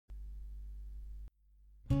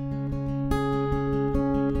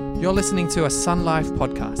You're listening to a Sun Life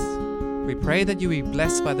podcast. We pray that you be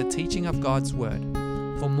blessed by the teaching of God's Word.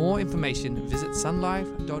 For more information, visit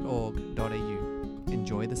sunlife.org.au.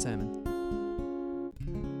 Enjoy the sermon.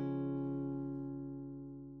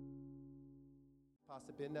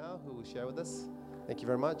 Pastor Ben now, who will share with us. Thank you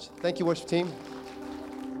very much. Thank you, worship team.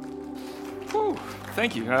 Whew,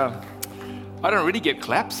 thank you. I don't really get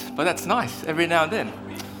claps, but that's nice every now and then.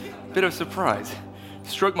 Bit of surprise.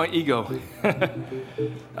 Stroke my ego.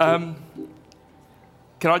 Can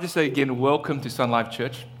I just say again, welcome to Sun Life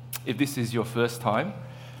Church. If this is your first time,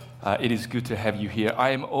 it is good to have you here. I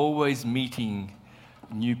am always meeting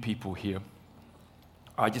new people here.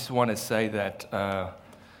 I just want to say that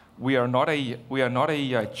we are not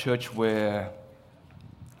a church where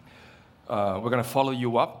we're going to follow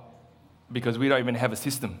you up, because we don't even have a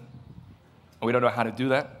system. We don't know how to do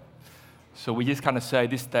that. So we just kind of say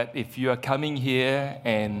this, that if you are coming here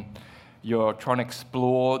and you're trying to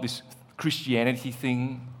explore this Christianity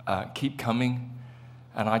thing, keep coming.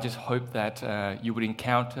 And I just hope that you would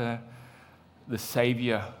encounter the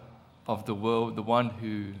Savior of the world, the one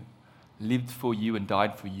who lived for you and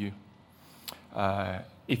died for you.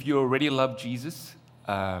 If you already love Jesus,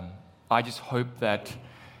 I just hope that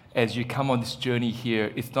as you come on this journey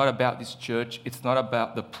here, it's not about this church, it's not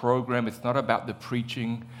about the program, it's not about the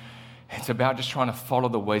preaching. It's about just trying to follow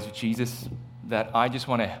the ways of Jesus, that I just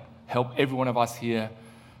want to help every one of us here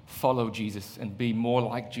follow Jesus and be more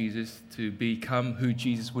like Jesus, to become who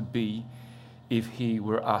Jesus would be if he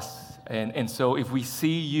were us. And so if we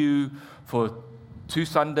see you for 2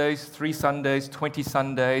 Sundays, 3 Sundays, 20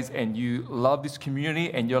 Sundays, and you love this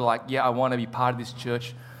community and you're like, yeah, I want to be part of this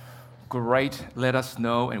church, great, let us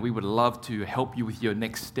know, and we would love to help you with your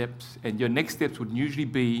next steps. And your next steps would usually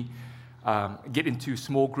be get into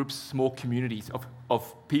small groups, small communities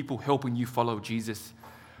of people helping you follow Jesus.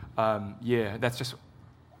 That's just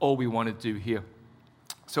all we want to do here.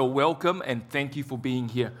 So welcome and thank you for being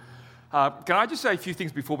here. Can I just say a few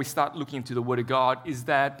things before we start looking into the Word of God? Is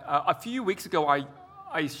that a few weeks ago I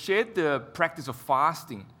shared the practice of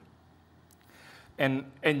fasting. And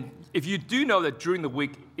if you do know that during the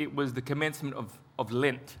week it was the commencement of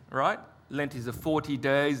Lent, right? Lent is the 40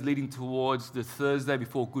 days leading towards the Thursday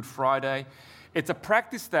before Good Friday. It's a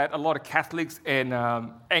practice that a lot of Catholics and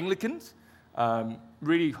Anglicans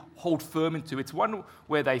really hold firm into. It's one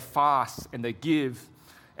where they fast and they give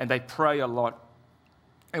and they pray a lot.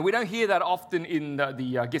 And we don't hear that often in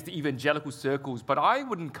the evangelical circles, but I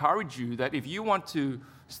would encourage you that if you want to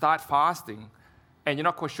start fasting and you're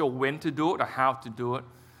not quite sure when to do it or how to do it,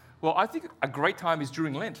 well, I think a great time is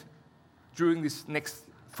during Lent, during this next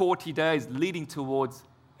 40 days leading towards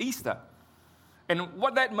Easter. And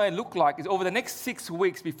what that may look like is over the next 6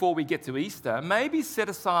 weeks before we get to Easter, maybe set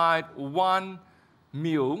aside one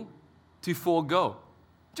meal to forego.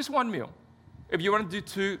 Just one meal. If you want to do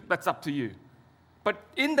 2, that's up to you. But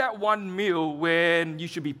in that one meal, when you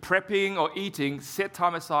should be prepping or eating, set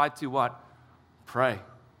time aside to what? Pray.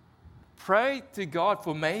 Pray to God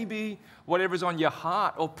for maybe whatever's on your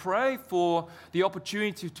heart, or pray for the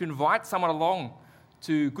opportunity to invite someone along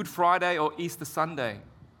to Good Friday or Easter Sunday,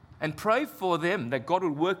 and pray for them that God will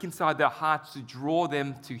work inside their hearts to draw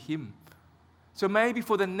them to Him. So maybe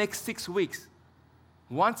for the next 6 weeks,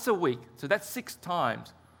 once a week, so that's 6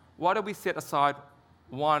 times, why don't we set aside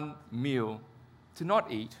one meal to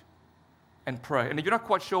not eat and pray? And if you're not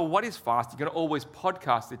quite sure what is fast, you can always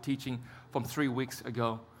podcast the teaching from 3 weeks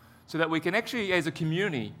ago, so that we can actually, as a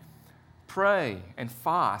community, pray and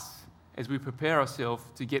fast as we prepare ourselves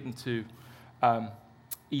to get into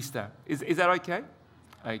Easter. Is that okay?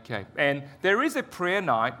 Okay. And there is a prayer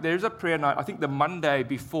night. I think the Monday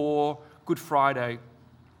before Good Friday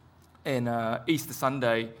and Easter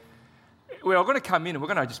Sunday. We're going to come in and we're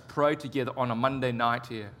going to just pray together on a Monday night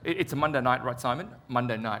here. It's a Monday night, right, Simon?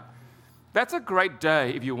 Monday night. That's a great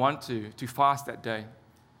day if you want to fast that day.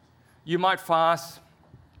 You might fast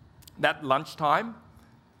that lunchtime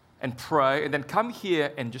and pray, and then come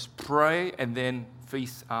here and just pray and then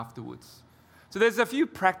feast afterwards. So there's a few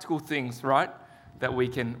practical things, right, that we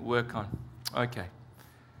can work on. Okay.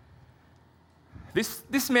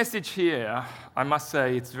 This message here, I must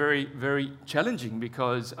say, it's very, very challenging,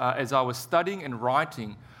 because as I was studying and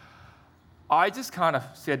writing, I just kind of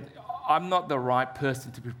said, I'm not the right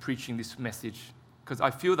person to be preaching this message, because I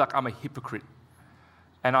feel like I'm a hypocrite.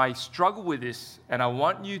 And I struggle with this, and I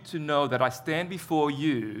want you to know that I stand before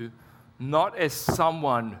you not as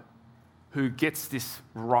someone who gets this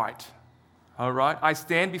right. All right? I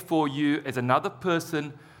stand before you as another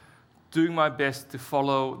person doing my best to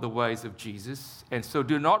follow the ways of Jesus. And so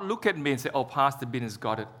do not look at me and say, oh, Pastor Ben has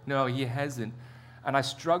got it. No, he hasn't. And I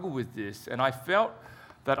struggle with this. And I felt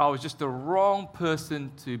that I was just the wrong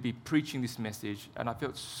person to be preaching this message, and I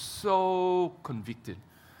felt so convicted.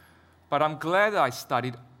 But I'm glad that I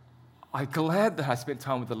studied. I'm glad that I spent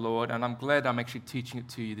time with the Lord, and I'm glad I'm actually teaching it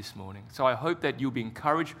to you this morning. So I hope that you'll be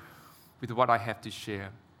encouraged with what I have to share.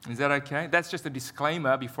 Is that okay? That's just a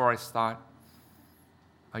disclaimer before I start.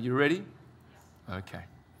 Are you ready? Okay.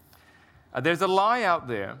 There's a lie out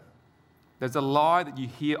there. There's a lie that you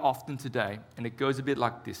hear often today, and it goes a bit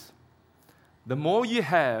like this. The more you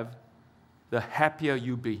have, the happier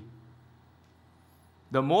you'll be.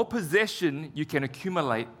 The more possession you can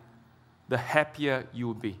accumulate, the happier you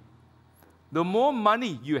will be. The more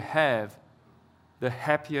money you have, the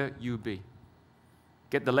happier you'll be.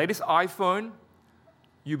 Get the latest iPhone,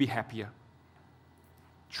 you'll be happier.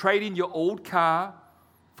 Trade in your old car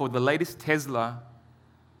for the latest Tesla,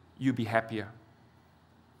 you'll be happier.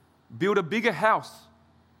 Build a bigger house,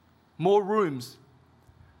 more rooms,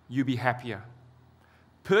 you'll be happier.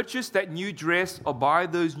 Purchase that new dress or buy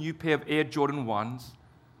those new pair of Air Jordan 1s,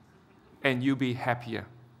 and you'll be happier.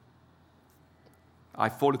 I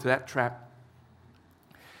fall into that trap.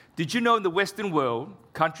 Did you know in the Western world,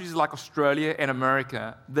 countries like Australia and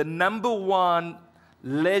America, the number one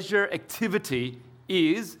leisure activity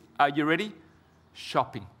is, are you ready?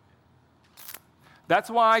 Shopping. That's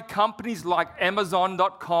why companies like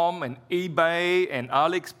Amazon.com and eBay and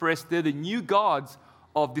AliExpress, they're the new gods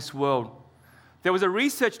of this world. There was a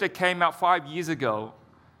research that came out 5 years ago,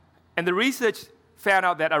 and the research found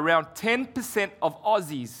out that around 10% of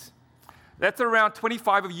Aussies, that's around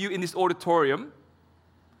 25 of you in this auditorium,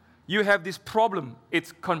 you have this problem.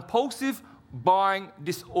 It's compulsive buying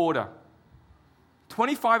disorder.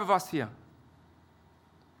 25 of us here.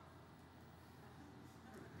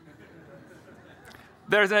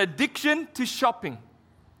 There's an addiction to shopping,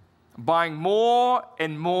 buying more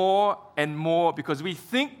and more and more, because we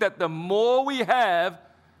think that the more we have,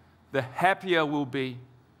 the happier we'll be.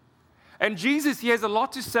 And Jesus, he has a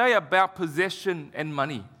lot to say about possession and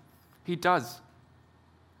money. He does.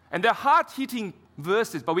 And they're hard-hitting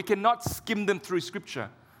verses, but we cannot skim them through Scripture.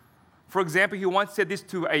 For example, he once said this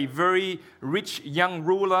to a very rich young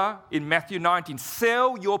ruler in Matthew 19,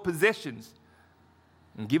 sell your possessions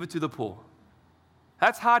and give it to the poor.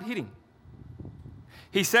 That's hard-hitting.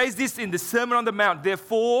 He says this in the Sermon on the Mount,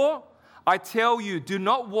 therefore, I tell you, do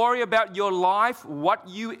not worry about your life, what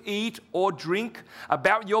you eat or drink,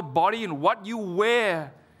 about your body and what you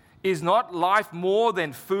wear. Is not life more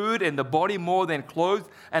than food and the body more than clothes?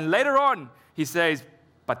 And later on, he says,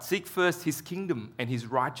 but seek first his kingdom and his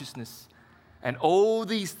righteousness, and all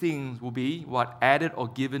these things will be what added or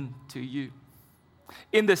given to you.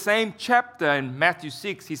 In the same chapter in Matthew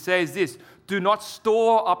 6, he says this, do not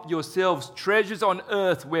store up yourselves treasures on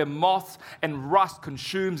earth where moths and rust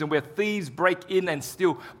consumes and where thieves break in and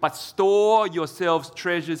steal, but store yourselves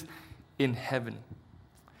treasures in heaven.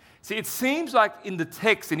 See, it seems like in the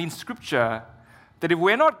text and in Scripture that if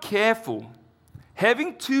we're not careful,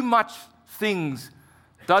 having too much things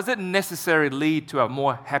doesn't necessarily lead to a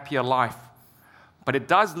more happier life, but it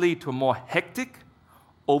does lead to a more hectic,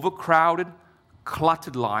 overcrowded,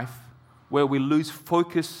 cluttered life where we lose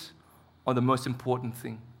focus on the most important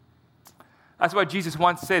thing. That's why Jesus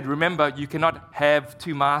once said, remember, you cannot have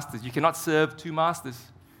two masters. You cannot serve two masters.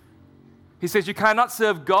 He says you cannot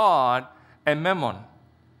serve God and mammon.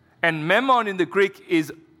 And mammon in the Greek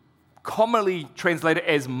is commonly translated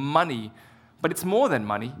as money, but it's more than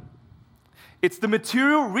money. It's the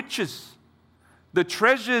material riches, the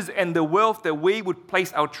treasures and the wealth that we would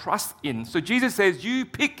place our trust in. So Jesus says, you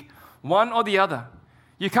pick one or the other.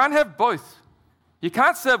 You can't have both. You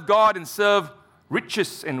can't serve God and serve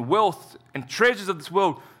riches and wealth and treasures of this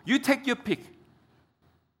world. You take your pick.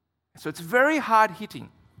 So it's very hard-hitting.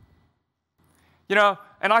 You know,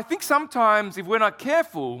 and I think sometimes if we're not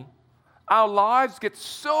careful, our lives get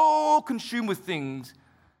so consumed with things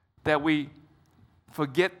that we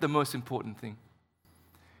forget the most important thing.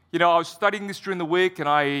 You know, I was studying this during the week, and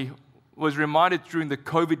I was reminded during the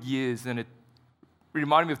COVID years, and it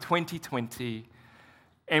reminded me of 2020,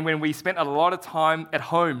 and when we spent a lot of time at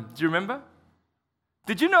home. Do you remember?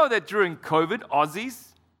 Did you know that during COVID,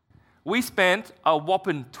 Aussies, we spent a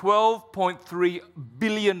whopping $12.3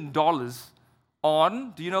 billion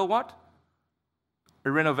on, do you know what?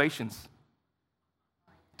 Renovations.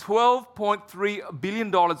 $12.3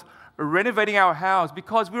 billion renovating our house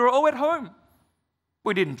because we were all at home.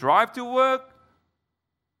 We didn't drive to work.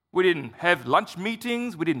 We didn't have lunch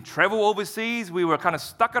meetings. We didn't travel overseas. We were kind of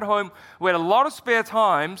stuck at home. We had a lot of spare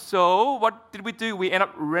time. So what did we do? We ended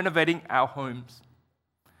up renovating our homes.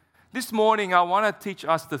 This morning, I want to teach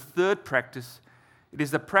us the third practice. It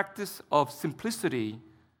is the practice of simplicity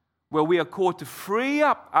where we are called to free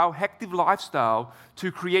up our hectic lifestyle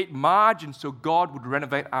to create margin so God would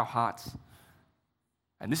renovate our hearts.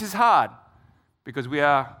 And this is hard because we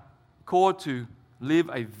are called to live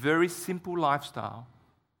a very simple lifestyle,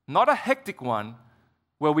 not a hectic one,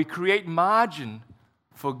 where we create margin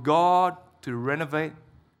for God to renovate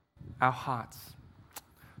our hearts.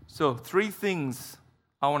 So, 3 things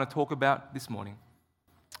I want to talk about this morning.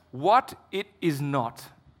 What it is not,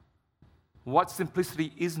 what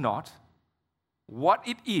simplicity is not, what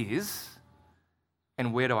it is,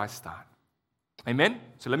 and where do I start? Amen?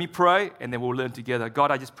 So let me pray, and then we'll learn together.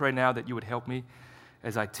 God, I just pray now that you would help me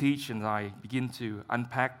as I teach and I begin to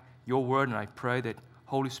unpack your word, and I pray that,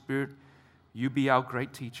 Holy Spirit, you be our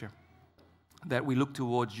great teacher, that we look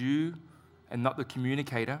towards you and not the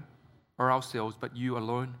communicator or ourselves, but you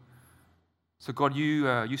alone. So God,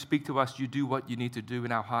 you speak to us, you do what you need to do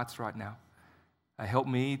in our hearts right now. Help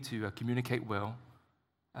me to communicate well.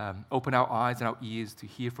 Open our eyes and our ears to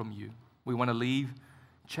hear from you. We want to leave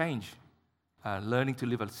change, learning to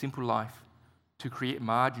live a simple life, to create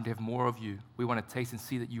margin, to have more of you. We want to taste and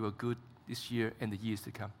see that you are good this year and the years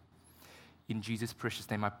to come. In Jesus' precious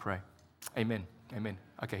name I pray. Amen. Amen.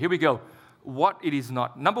 Okay, here we go. What it is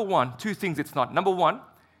not. Number 1, 2 things it's not. Number 1,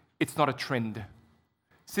 it's not a trend.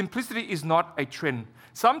 Simplicity is not a trend.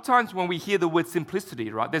 Sometimes when we hear the word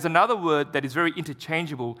simplicity, right, there's another word that is very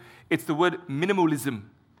interchangeable. It's the word minimalism.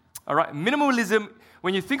 All right, minimalism,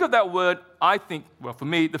 when you think of that word, I think, well, for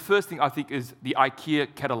me, the first thing I think is the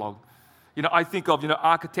IKEA catalog. I think of,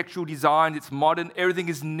 architectural design, it's modern, everything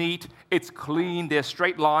is neat, it's clean, there's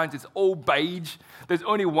straight lines, it's all beige, there's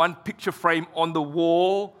only one picture frame on the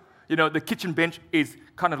wall. The kitchen bench is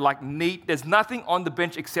kind of like neat. There's nothing on the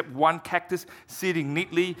bench except one cactus sitting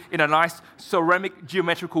neatly in a nice ceramic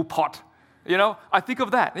geometrical pot. I think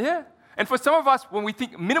of that, yeah. And for some of us, when we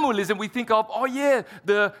think minimalism, we think of,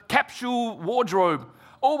 the capsule wardrobe.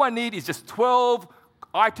 All I need is just 12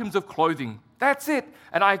 items of clothing. That's it.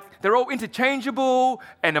 And they're all interchangeable,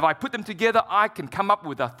 and if I put them together, I can come up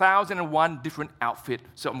with 1,001 different outfits.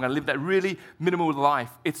 So I'm going to live that really minimal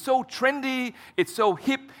life. It's so trendy, it's so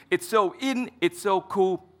hip, it's so in, it's so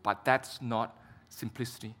cool, but that's not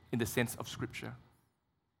simplicity in the sense of Scripture.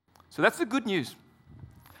 So that's the good news.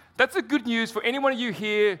 That's the good news for any one of you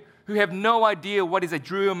here who have no idea what is a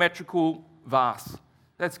geometrical vase.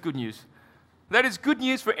 That's good news. That is good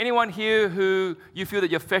news for anyone here who you feel that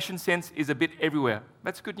your fashion sense is a bit everywhere.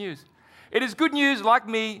 That's good news. It is good news, like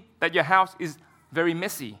me, that your house is very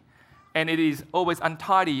messy and it is always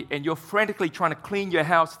untidy and you're frantically trying to clean your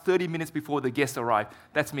house 30 minutes before the guests arrive.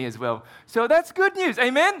 That's me as well. So that's good news.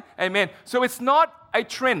 Amen? Amen. So it's not a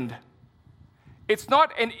trend. It's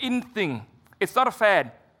not an in thing. It's not a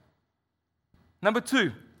fad. Number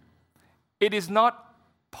 2, it is not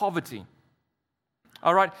poverty.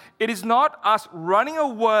 All right? It is not us running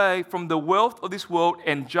away from the wealth of this world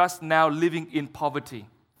and just now living in poverty.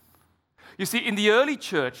 You see, in the early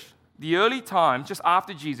church, the early time, just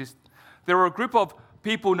after Jesus, there were a group of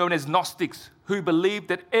people known as Gnostics who believed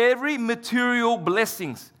that every material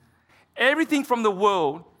blessings, everything from the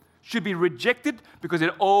world, should be rejected because it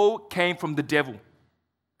all came from the devil.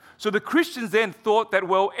 So the Christians then thought that,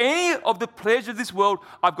 any of the pleasures of this world,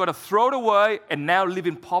 I've got to throw it away and now live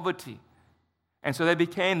in poverty. And so they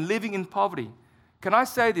began living in poverty. Can I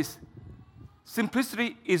say this?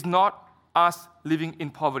 Simplicity is not us living in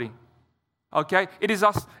poverty. Okay? It's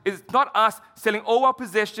not us selling all our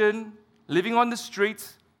possession, living on the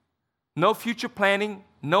streets, no future planning,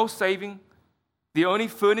 no saving. The only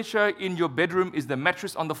furniture in your bedroom is the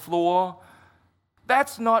mattress on the floor.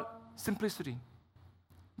 That's not simplicity.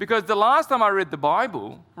 Because the last time I read the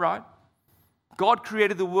Bible, right, God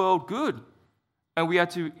created the world good. And we are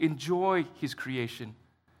to enjoy His creation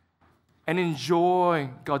and enjoy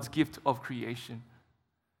God's gift of creation.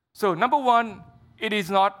 So, number 1, it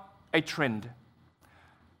is not a trend.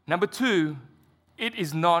 Number 2, it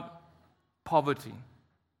is not poverty.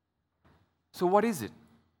 So, what is it?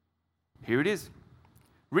 Here it is.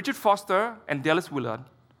 Richard Foster and Dallas Willard,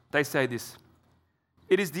 they say this.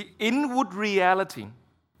 It is the inward reality.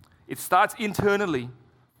 It starts internally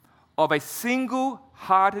of a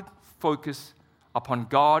single-hearted focus upon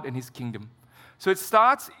God and His kingdom. So it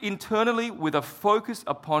starts internally with a focus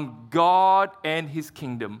upon God and His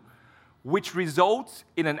kingdom, which results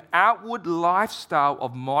in an outward lifestyle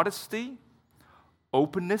of modesty,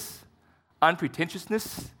 openness,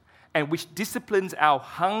 unpretentiousness, and which disciplines our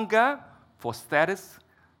hunger for status,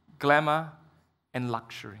 glamour, and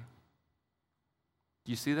luxury.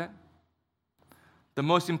 Do you see that? The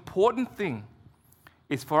most important thing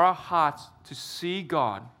is for our hearts to see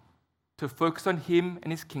God, to focus on Him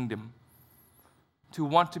and His kingdom, to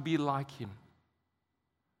want to be like Him.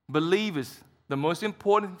 Believers, the most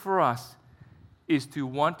important for us is to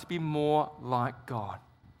want to be more like God.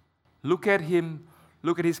 Look at Him,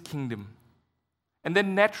 look at His kingdom. And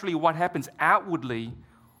then naturally what happens outwardly,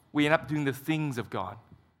 we end up doing the things of God,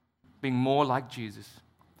 being more like Jesus.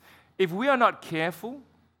 If we are not careful,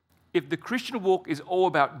 if the Christian walk is all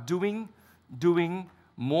about doing,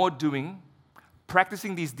 more doing,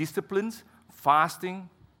 practicing these disciplines, fasting,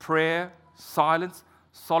 prayer, silence,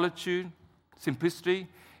 solitude, simplicity,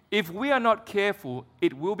 if we are not careful,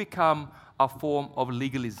 it will become a form of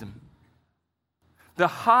legalism. The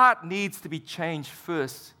heart needs to be changed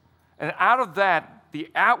first. And out of that, the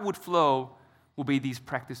outward flow will be these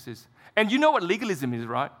practices. And you know what legalism is,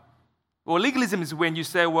 right? Well, legalism is when you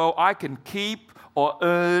say, well, I can keep or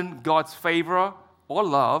earn God's favor or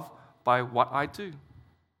love by what I do.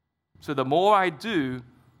 So the more I do,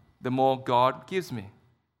 the more God gives me.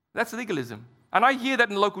 That's legalism. And I hear that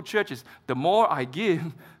in local churches. The more I give,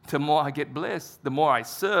 the more I get blessed. The more I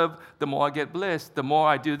serve, the more I get blessed. The more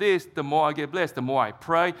I do this, the more I get blessed. The more I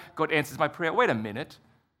pray, God answers my prayer. Wait a minute.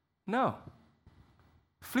 No.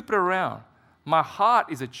 Flip it around. My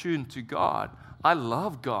heart is attuned to God. I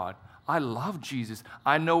love God. I love Jesus.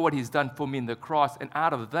 I know what He's done for me in the cross. And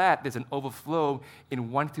out of that, there's an overflow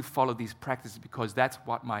in wanting to follow these practices because that's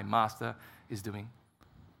what my Master is doing.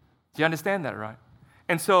 Do you understand that, right?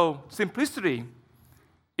 And so, simplicity,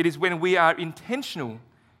 it is when we are intentional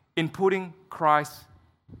in putting Christ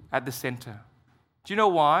at the center. Do you know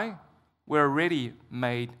why? We're already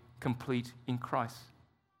made complete in Christ.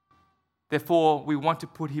 Therefore, we want to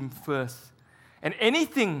put Him first. And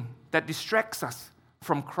anything that distracts us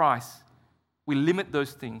from Christ, we limit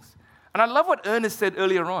those things. And I love what Ernest said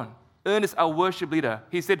earlier on. Ernest, our worship leader,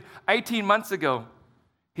 he said 18 months ago,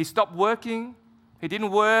 he stopped working, he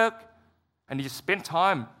didn't work, and he just spent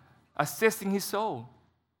time assessing his soul.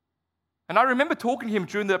 And I remember talking to him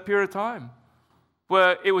during that period of time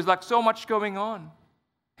where it was like so much going on.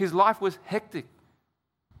 His life was hectic.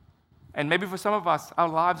 And maybe for some of us, our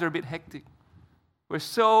lives are a bit hectic. We're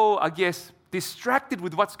so, distracted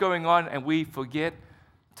with what's going on and we forget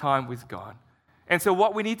time with God. And so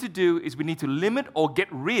what we need to do is we need to limit or get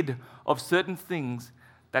rid of certain things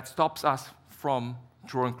that stops us from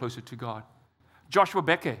drawing closer to God. Joshua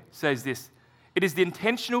Becker says this, it is the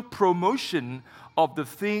intentional promotion of the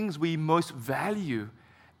things we most value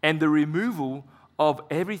and the removal of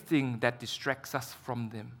everything that distracts us from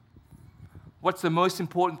them. What's the most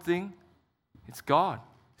important thing? It's God.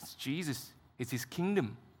 It's Jesus. It's His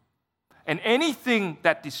kingdom. And anything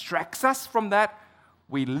that distracts us from that,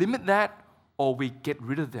 we limit that or we get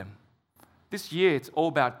rid of them. This year, it's all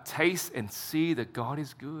about taste and see that God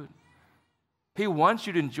is good. He wants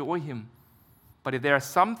you to enjoy Him. But if there are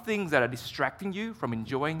some things that are distracting you from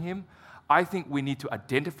enjoying Him, I think we need to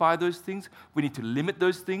identify those things. We need to limit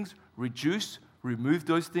those things, reduce, remove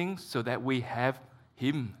those things so that we have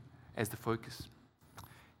Him as the focus.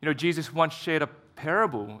 You know, Jesus once shared a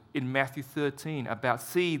parable in Matthew 13 about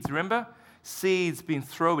seeds. Remember? Seeds being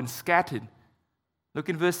thrown and scattered. Look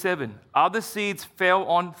in verse 7. Other seeds fell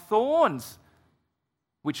on thorns,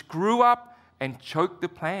 which grew up and choked the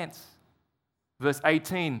plants. Verse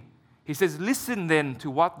 18. He says, listen then to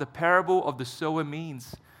what the parable of the sower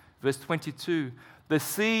means. Verse 22, the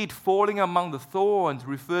seed falling among the thorns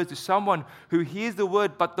refers to someone who hears the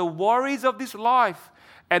word, but the worries of this life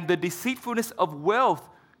and the deceitfulness of wealth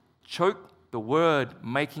choke the word,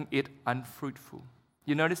 making it unfruitful.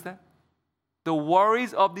 You notice that? The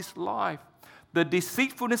worries of this life, the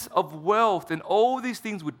deceitfulness of wealth, and all these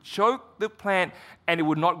things would choke the plant and it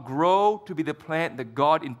would not grow to be the plant that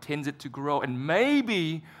God intends it to grow. And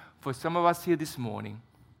maybe for some of us here this morning,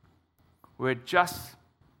 we're just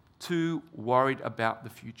too worried about the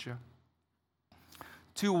future.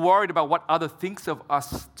 Too worried about what others think of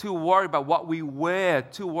us. Too worried about what we wear.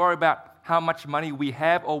 Too worried about how much money we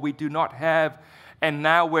have or we do not have. And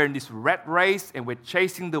now we're in this rat race and we're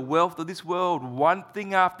chasing the wealth of this world, one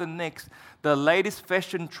thing after the next. The latest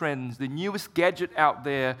fashion trends, the newest gadget out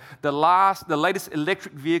there, the latest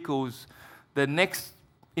electric vehicles, the next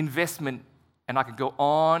investment. And I could go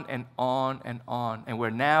on and on and on. And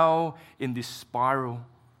we're now in this spiral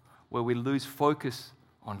where we lose focus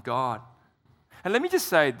on God. And let me just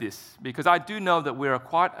say this, because I do know that we're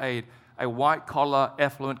quite a white-collar,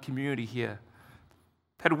 affluent community here.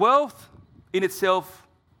 That wealth in itself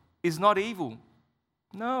is not evil.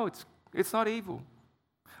 No, it's not evil.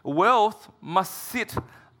 Wealth must sit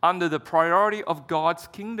under the priority of God's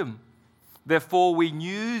kingdom. Therefore, we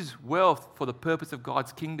use wealth for the purpose of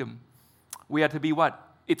God's kingdom. We are to be what?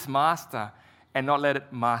 Its master, and not let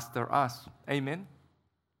it master us. Amen?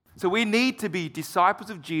 So we need to be disciples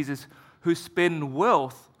of Jesus who spend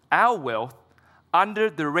wealth, our wealth, under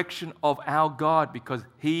the direction of our God because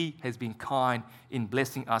He has been kind in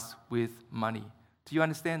blessing us with money. Do you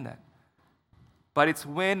understand that? But it's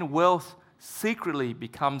when wealth secretly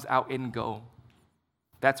becomes our end goal.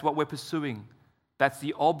 That's what we're pursuing. That's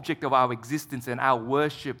the object of our existence and our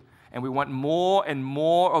worship. And we want more and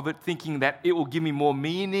more of it, thinking that it will give me more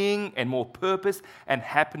meaning and more purpose and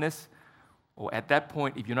happiness. Or at that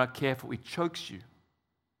point, if you're not careful, it chokes you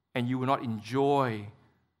and you will not enjoy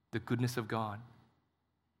the goodness of God.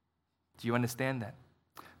 Do you understand that?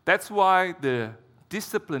 That's why the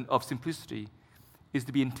discipline of simplicity is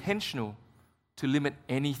to be intentional to limit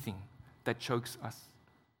anything that chokes us.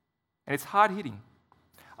 And it's hard-hitting.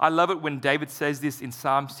 I love it when David says this in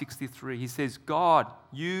Psalm 63. He says, God,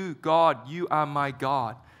 you are my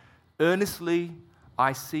God. Earnestly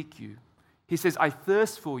I seek you. He says, I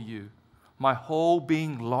thirst for you. My whole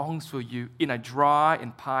being longs for you in a dry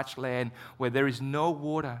and parched land where there is no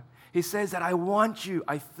water. He says that I want you,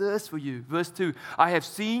 I thirst for you. Verse 2, I have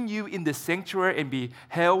seen you in the sanctuary and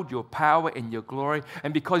beheld your power and your glory.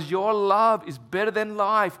 And because your love is better than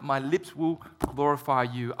life, my lips will glorify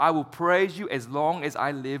you. I will praise you as long as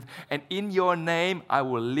I live, and in your name I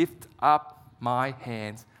will lift up my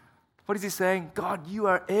hands. What is he saying? God, you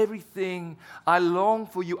are everything. I long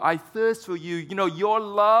for you. I thirst for you. You know, your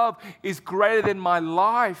love is greater than my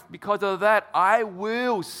life. Because of that, I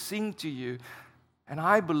will sing to you. And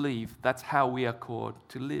I believe that's how we are called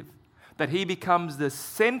to live. That He becomes the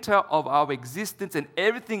center of our existence and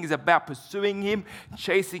everything is about pursuing Him,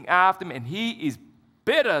 chasing after Him, and He is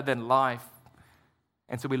better than life.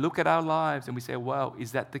 And so we look at our lives and we say, wow,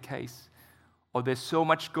 is that the case? Or there's so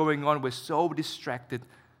much going on, we're so distracted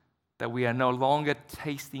that we are no longer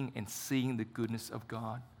tasting and seeing the goodness of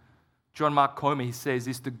God. John Mark Comer, he says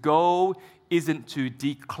this, the goal isn't to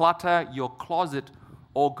declutter your closet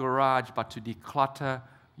or garage, but to declutter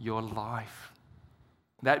your life.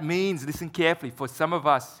 That means, listen carefully, for some of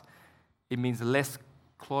us, it means less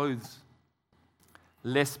clothes,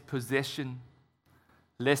 less possession,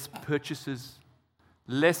 less purchases,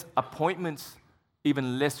 less appointments,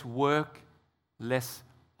 even less work, less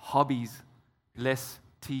hobbies, less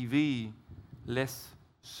TV, less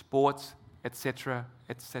sports, etc.,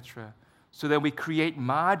 etc. So that we create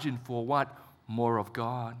margin for what? More of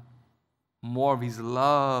God. More of His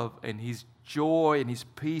love and His joy and His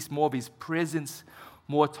peace, more of His presence,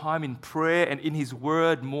 more time in prayer and in His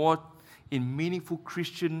Word, more in meaningful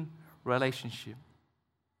Christian relationship.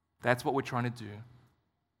 That's what we're trying to do.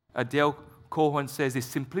 Adele Corhorn says this,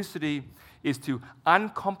 simplicity is to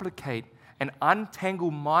uncomplicate and untangle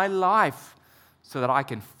my life so that I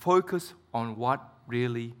can focus on what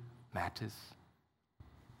really matters.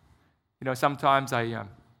 You know, sometimes I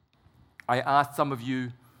ask some of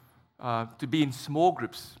you to be in small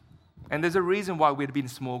groups. And there's a reason why we're to be in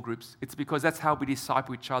small groups. It's because that's how we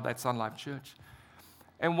disciple each other at Sun Life Church.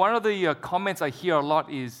 And one of the comments I hear a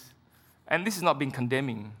lot is, and this is not being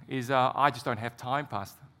condemning, is I just don't have time,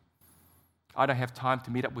 Pastor. I don't have time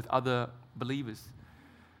to meet up with other believers.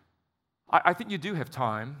 I think you do have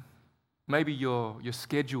time. Maybe your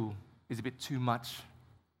schedule is a bit too much.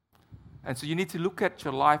 And so you need to look at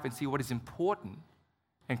your life and see what is important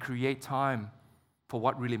and create time for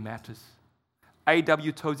what really matters.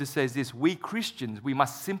 A.W. Tozer says this, we Christians, we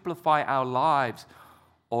must simplify our lives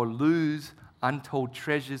or lose untold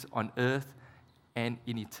treasures on earth and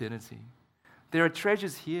in eternity. There are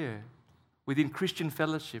treasures here within Christian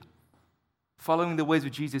fellowship, following the ways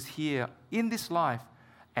of Jesus here in this life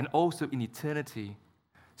and also in eternity.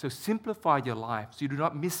 So simplify your life so you do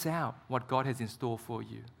not miss out what God has in store for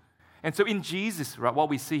you. And so in Jesus, right, what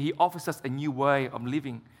we see, He offers us a new way of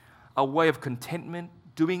living, a way of contentment,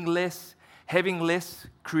 doing less, having less,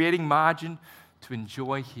 creating margin to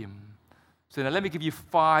enjoy Him. So now let me give you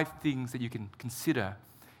 5 things that you can consider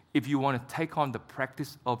if you want to take on the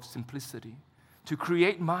practice of simplicity, to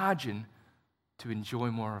create margin to enjoy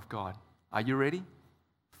more of God. Are you ready?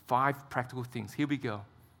 5 practical things. Here we go.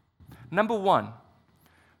 Number 1,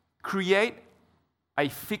 create a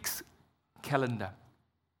fixed calendar.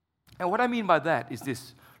 And what I mean by that is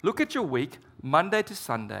this. Look at your week, Monday to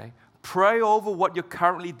Sunday. Pray over what you're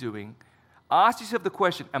currently doing. Ask yourself the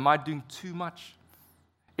question, am I doing too much?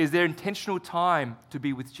 Is there intentional time to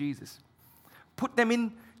be with Jesus? Put them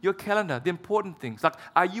in your calendar, the important things. Like,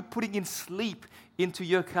 are you putting in sleep into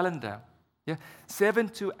your calendar? Yeah, 7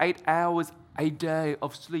 to 8 hours a day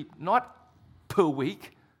of sleep, not per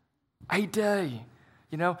week, a day.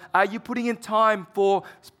 You know, are you putting in time for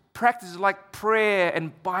practices like prayer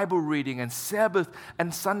and Bible reading and Sabbath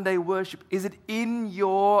and Sunday worship? Is it in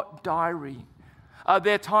your diary? Are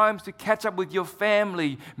there times to catch up with your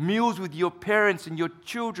family, meals with your parents and your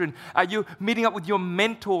children? Are you meeting up with your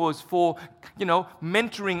mentors for,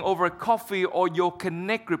 mentoring over a coffee or your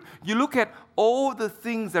connect group? You look at all the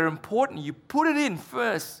things that are important. You put it in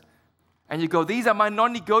first. And you go, these are my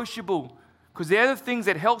non-negotiable, because they're the things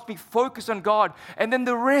that helps me focus on God. And then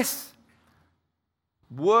the rest,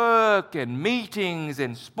 work and meetings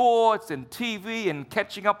and sports and TV and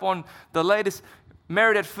catching up on the latest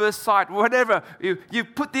Married at First Sight, whatever. You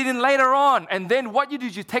put it in later on. And then what you do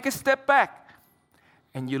is you take a step back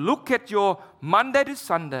and you look at your Monday to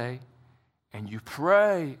Sunday and you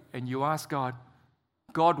pray and you ask God,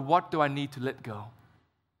 what do I need to let go?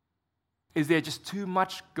 Is there just too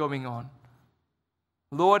much going on?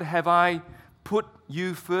 Lord, have I put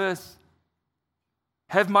you first?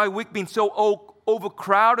 Have my week been so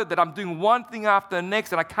overcrowded that I'm doing one thing after the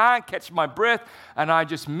next and I can't catch my breath and I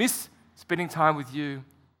just miss spending time with you?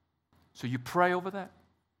 So you pray over that.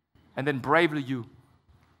 And then bravely you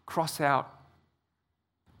cross out,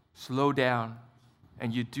 slow down,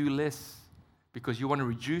 and you do less because you want to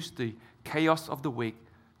reduce the chaos of the week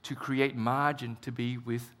to create margin to be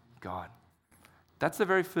with God. That's the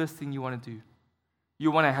very first thing you want to do. You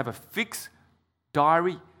want to have a fixed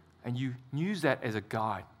diary and you use that as a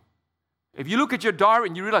guide. If you look at your diary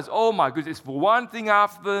and you realize, oh my goodness, it's for one thing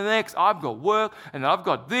after the next. I've got work and I've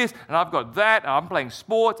got this and I've got that. And I'm playing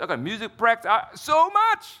sports. I've got music practice. So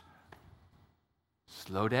much.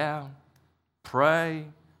 Slow down. Pray.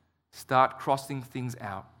 Start crossing things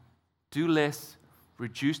out. Do less.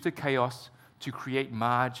 Reduce the chaos to create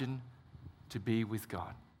margin to be with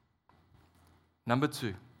God. Number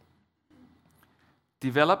 2.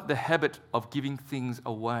 Develop the habit of giving things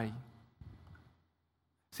away.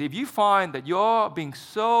 See, if you find that you're being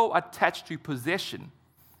so attached to possession,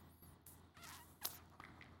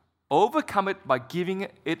 overcome it by giving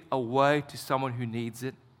it away to someone who needs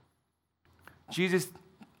it. Jesus,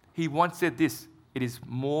 he once said this, it is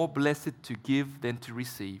more blessed to give than to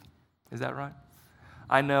receive. Is that right?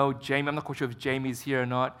 I know Jamie, I'm not quite sure if Jamie's here or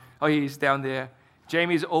not. Oh, he's down there.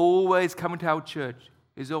 Jamie's always coming to our church.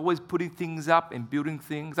 He's always putting things up and building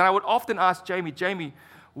things. And I would often ask Jamie,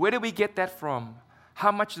 where do we get that from?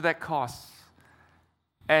 How much does that cost?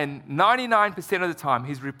 And 99% of the time,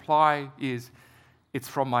 his reply is, it's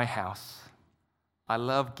from my house. I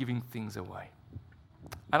love giving things away.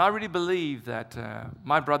 And I really believe that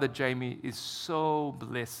my brother Jamie is so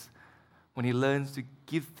blessed when he learns to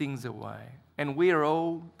give things away. And we are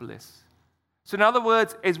all blessed. So in other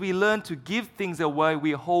words, as we learn to give things away,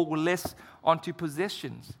 we hold less onto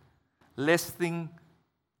possessions, less thing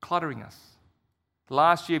cluttering us.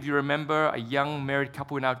 Last year, if you remember, a young married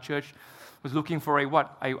couple in our church was looking for I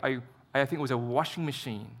think it was a washing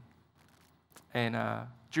machine. And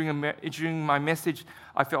during my message,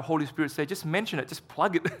 I felt Holy Spirit say, just mention it, just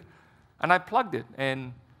plug it. And I plugged it.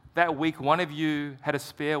 And that week, one of you had a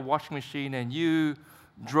spare washing machine and you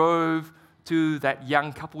drove to that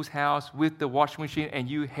young couple's house with the washing machine and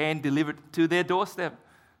you hand-delivered to their doorstep.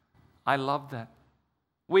 I love that.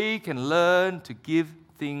 We can learn to give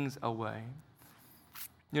things away.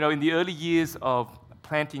 In the early years of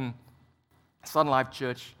planting Sun Life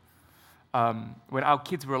Church, when our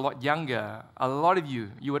kids were a lot younger, a lot of you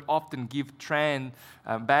would often give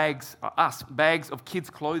bags of kids'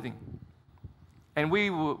 clothing. And we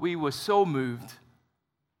were so moved.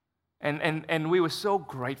 And we were so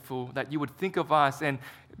grateful that you would think of us. And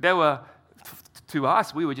to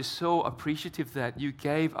us, we were just so appreciative that you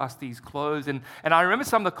gave us these clothes. And I remember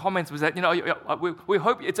some of the comments was that, we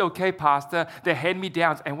hope it's okay, Pastor. They're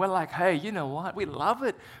hand-me-downs. And we're like, hey, you know what? We love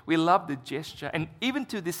it. We love the gesture. And even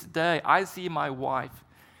to this day, I see my wife.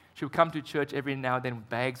 She'll come to church every now and then with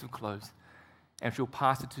bags of clothes. And she'll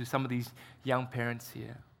pass it to some of these young parents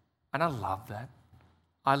here. And I love that.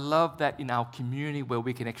 I love that in our community where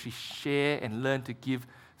we can actually share and learn to give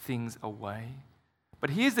things away. But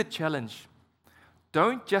here's the challenge.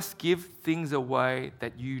 Don't just give things away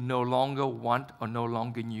that you no longer want or no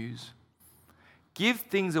longer use. Give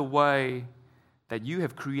things away that you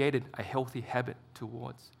have created a healthy habit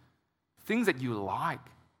towards. Things that you like.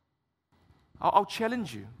 I'll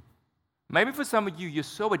challenge you. Maybe for some of you, you're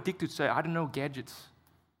so addicted to, say, gadgets.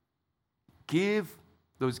 Give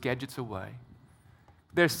those gadgets away.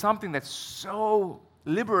 There's something that's so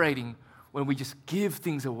liberating when we just give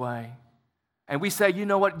things away. And we say, you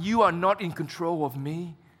know what? You are not in control of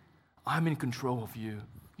me. I'm in control of you.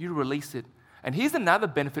 You release it. And here's another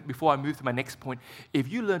benefit before I move to my next point. If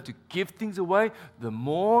you learn to give things away, the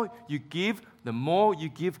more you give,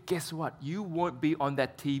 guess what? You won't be on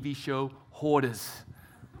that TV show, Hoarders.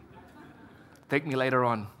 Take me later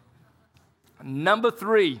on. Number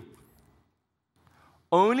 3.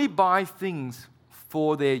 only buy things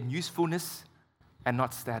for their usefulness and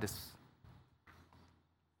not status.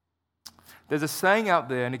 There's a saying out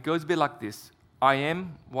there, and it goes a bit like this: I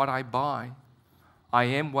am what I buy. I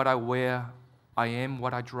am what I wear. I am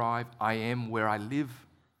what I drive. I am where I live.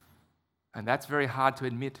 And that's very hard to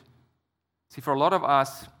admit. See, for a lot of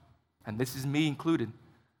us, and this is me included,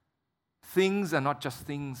 things are not just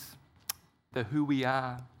things. They're who we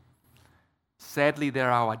are. Sadly,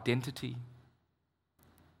 they're our identity.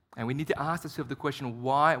 And we need to ask ourselves the question,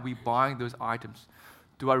 why are we buying those items?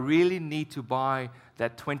 Do I really need to buy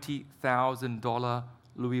that $20,000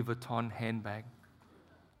 Louis Vuitton handbag?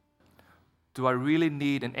 Do I really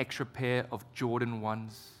need an extra pair of Jordan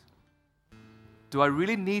 1s? Do I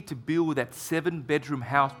really need to build that 7-bedroom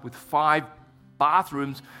house with 5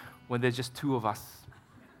 bathrooms when there's just 2 of us?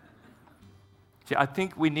 See, I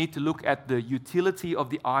think we need to look at the utility of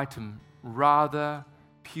the item rather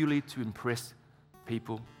purely to impress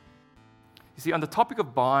people. You see, on the topic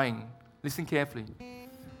of buying, listen carefully.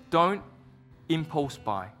 Don't impulse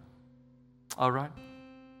buy. All right?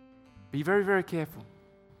 Be very, very careful.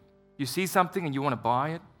 You see something and you want to buy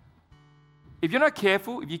it. If you're not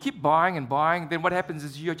careful, if you keep buying and buying, then what happens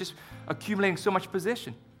is you're just accumulating so much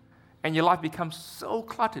possession and your life becomes so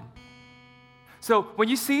cluttered. So when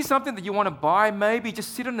you see something that you want to buy, maybe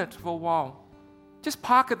just sit on it for a while. Just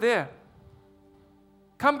park it there.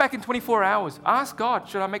 Come back in 24 hours. Ask God,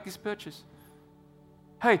 should I make this purchase?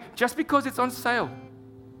 Hey, just because it's on sale,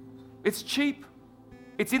 it's cheap,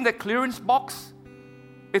 it's in that clearance box,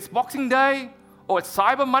 it's Boxing Day, or it's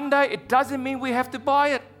Cyber Monday, it doesn't mean we have to buy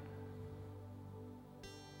it.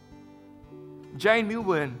 Jane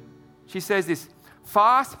Milburn, she says this: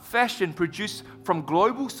 fast fashion produced from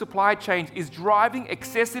global supply chains is driving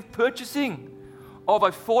excessive purchasing of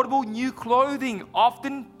affordable new clothing,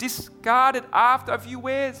 often discarded after a few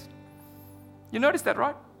wears. You notice that,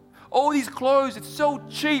 right? All these clothes, it's so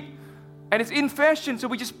cheap and it's in fashion, so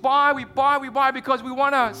we just buy because we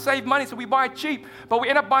want to save money, so we buy cheap, but we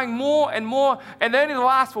end up buying more, and then it'll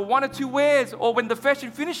last for 1 or 2 wears, or when the fashion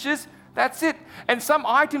finishes, that's it. And some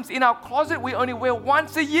items in our closet we only wear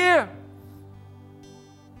once a year.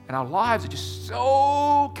 And our lives are just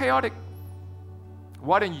so chaotic.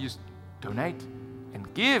 Why don't you just donate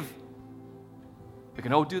and give? We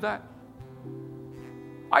can all do that.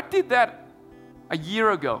 I did that a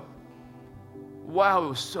year ago. Wow, it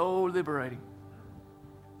was so liberating.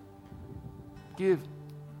 Give.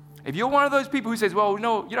 If you're one of those people who says, well,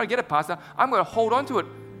 no, you don't get it, Pastor, I'm going to hold on to it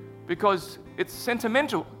because it's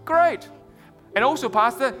sentimental. Great. And also,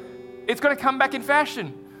 Pastor, it's going to come back in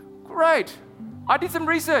fashion. Great. I did some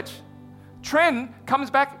research. Trend comes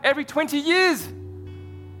back every 20 years.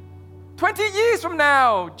 20 years from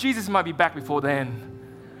now, Jesus might be back before then.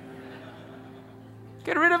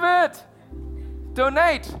 Get rid of it.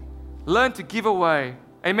 Donate. Learn to give away.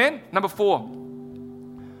 Amen? Number 4.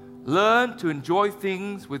 Learn to enjoy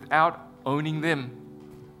things without owning them.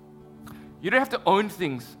 You don't have to own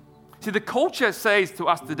things. See, the culture says to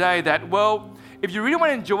us today that, well, if you really want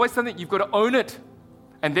to enjoy something, you've got to own it,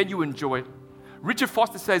 and then you enjoy it. Richard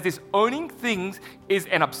Foster says this: owning things is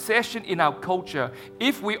an obsession in our culture.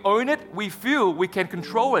 If we own it, we feel we can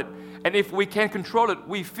control it. And if we can control it,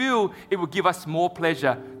 we feel it will give us more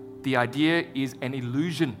pleasure. The idea is an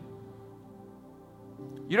illusion.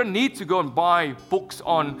 You don't need to go and buy books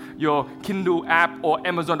on your Kindle app or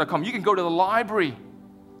Amazon.com. You can go to the library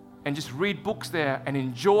and just read books there and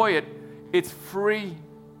enjoy it. It's free.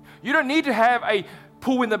 You don't need to have a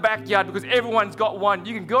pool in the backyard because everyone's got one.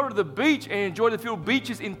 You can go to the beach and enjoy the few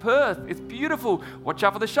beaches in Perth. It's beautiful. Watch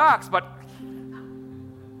out for the sharks, but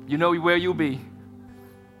you know where you'll be.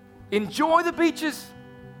 Enjoy the beaches.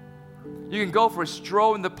 You can go for a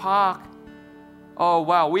stroll in the park. Oh,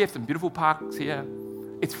 wow, we have some beautiful parks here.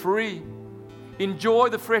 It's free. Enjoy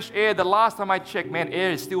the fresh air. The last time I checked, man,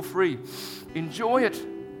 air is still free. Enjoy it.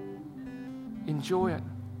 Enjoy it.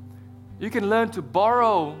 You can learn to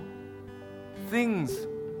borrow things,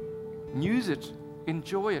 use it,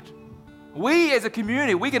 enjoy it. We as a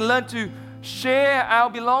community, we can learn to share our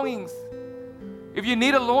belongings. If you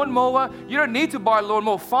need a lawnmower, you don't need to buy a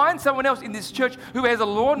lawnmower. Find someone else in this church who has a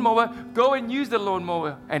lawnmower, go and use the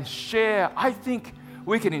lawnmower and share. I think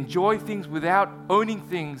we can enjoy things without owning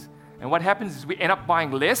things. And what happens is we end up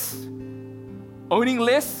buying less, owning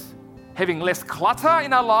less, having less clutter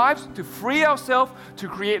in our lives to free ourselves, to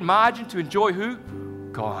create margin, to enjoy who?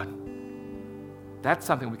 God. That's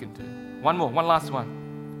something we can do. One last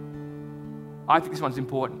one. I think this one's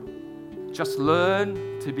important. Just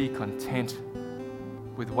learn to be content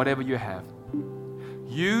with whatever you have.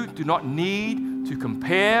 You do not need to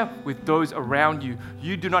compare with those around you.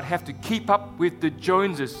 You do not have to keep up with the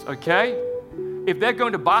Joneses, okay? If they're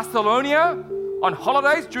going to Barcelona on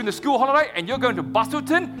holidays during the school holiday and you're going to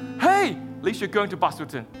Bustleton, hey, at least you're going to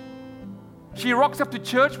Bustleton. She rocks up to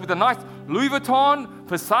church with a nice Louis Vuitton,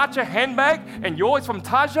 Versace handbag, and yours from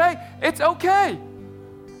Target. It's okay.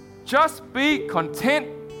 Just be content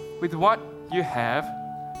with what you have.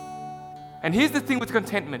 And here's the thing with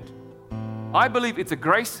contentment. I believe it's a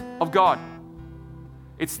grace of God.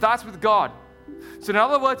 It starts with God. So in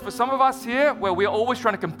other words, for some of us here, where we're always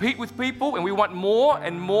trying to compete with people and we want more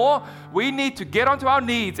and more, we need to get onto our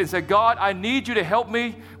knees and say, God, I need you to help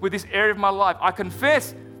me with this area of my life. I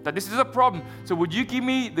confess that this is a problem. So would you give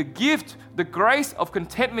me the gift, the grace of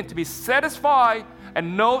contentment to be satisfied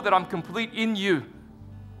and know that I'm complete in you?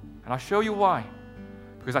 And I'll show you why.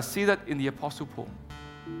 Because I see that in the Apostle Paul.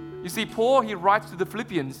 You see, Paul, he writes to the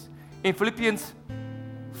Philippians. In Philippians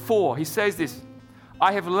 4, he says this,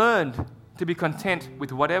 I have learned to be content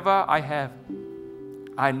with whatever I have.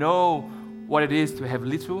 I know what it is to have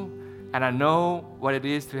little, and I know what it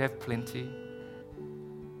is to have plenty.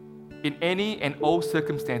 In any and all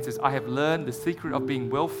circumstances, I have learned the secret of being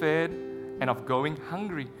well-fed and of going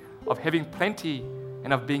hungry, of having plenty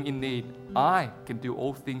and of being in need. I can do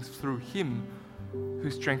all things through Him who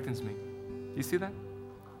strengthens me. You see that?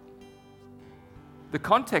 The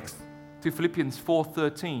context to Philippians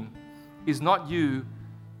 4:13 is not you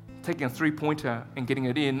taking a three-pointer and getting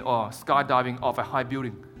it in or skydiving off a high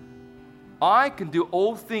building. I can do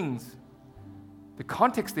all things. The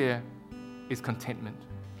context there is contentment.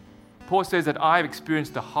 Paul says that I've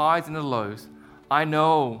experienced the highs and the lows. I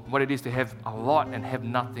know what it is to have a lot and have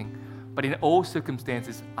nothing. But in all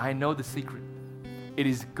circumstances, I know the secret. It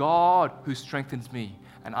is God who strengthens me,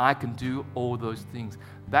 and I can do all those things.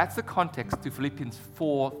 That's the context to Philippians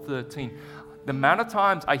 4:13. The amount of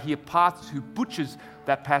times I hear pastors who butchers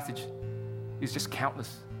that passage is just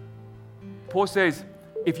countless. Paul says,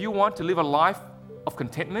 if you want to live a life of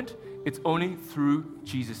contentment, it's only through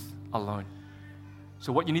Jesus alone.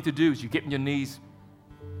 So what you need to do is you get on your knees.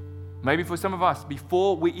 Maybe for some of us,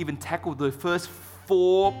 before we even tackle the first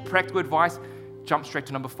 4 practical advice, jump straight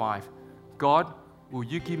to number 5. God, will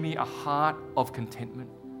you give me a heart of contentment?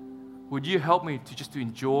 Would you help me to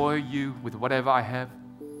enjoy you with whatever I have?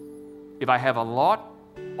 If I have a lot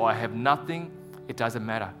or I have nothing, it doesn't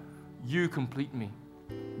matter. You complete me.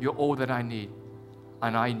 You're all that I need,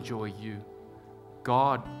 and I enjoy you.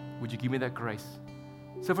 God, would you give me that grace?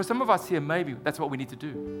 So for some of us here, maybe that's what we need to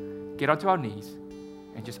do. Get onto our knees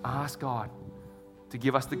and just ask God to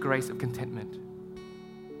give us the grace of contentment.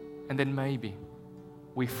 And then maybe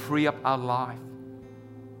we free up our life.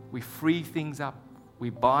 We free things up.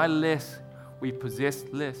 We buy less. We possess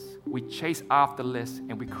less. We chase after less,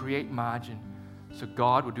 and we create margin. So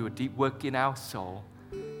God will do a deep work in our soul,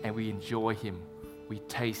 and we enjoy Him. We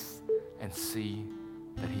taste and see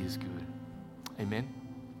that He is good. Amen?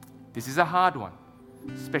 This is a hard one,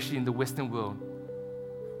 especially in the Western world.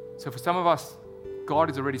 So for some of us,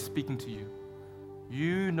 God is already speaking to you.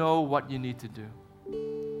 You know what you need to do.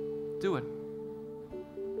 Do it.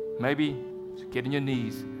 Maybe get on your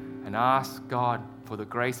knees and ask God for the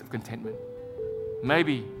grace of contentment.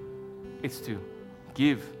 Maybe it's to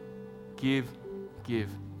give.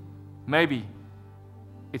 Maybe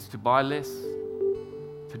it's to buy less,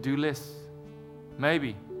 to do less.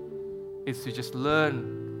 Maybe it's to just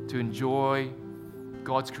learn to enjoy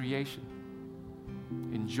God's creation.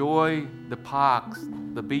 Enjoy the parks,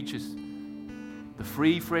 the beaches, the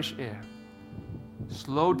free, fresh air.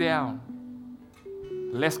 Slow down.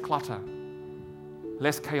 Less clutter.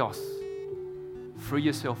 Less chaos. Free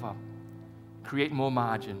yourself up. Create more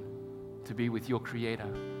margin to be with your Creator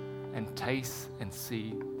and taste and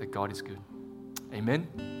see that God is good. Amen?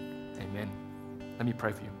 Amen. Let me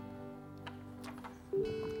pray for you.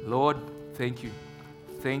 Lord, thank you.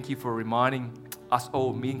 Thank you for reminding us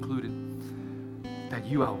all, me included, that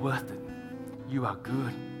you are worth it. You are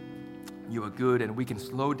good. You are good, and we can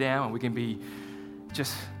slow down and we can be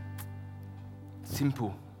just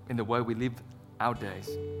simple in the way we live our days,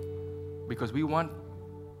 because we want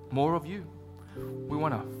more of you. We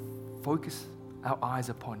want to focus our eyes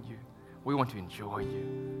upon you. We want to enjoy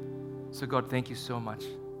you. So God, thank you so much.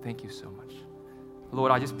 Thank you so much.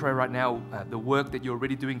 Lord, I just pray right now, the work that you're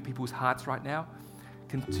already doing in people's hearts right now,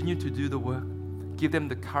 continue to do the work. Give them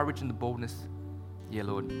the courage and the boldness, yeah,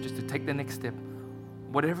 Lord, just to take the next step,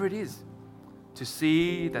 whatever it is, to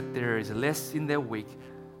see that there is less in their week,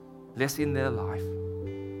 less in their life.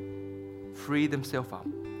 Free themselves up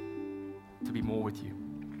to be more with you.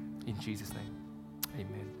 In Jesus' name,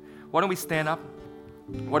 amen. Why don't we stand up?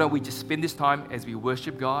 Why don't we just spend this time as we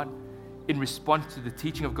worship God? in response to the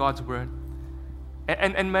teaching of God's word.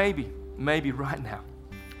 And maybe right now.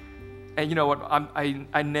 And you know what?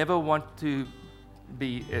 I never want to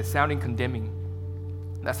be sounding condemning.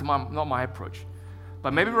 That's not my approach.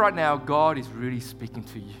 But maybe right now, God is really speaking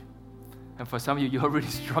to you. And for some of you, you're really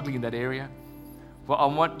struggling in that area. Well, I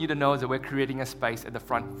want you to know that we're creating a space at the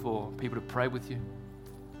front for people to pray with you,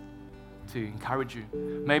 to encourage you.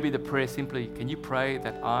 Maybe the prayer simply, can you pray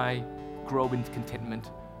that I grow in contentment?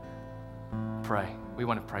 Pray. We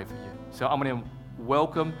want to pray for you. So I'm going to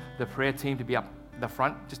welcome the prayer team to be up the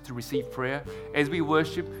front just to receive prayer. As we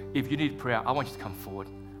worship, if you need prayer, I want you to come forward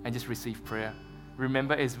and just receive prayer.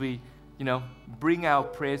 Remember, as we, bring our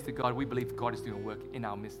prayers to God, we believe God is doing a work in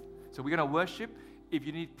our midst. So we're going to worship. If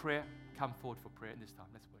you need prayer, come forward for prayer in this time.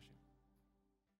 Let's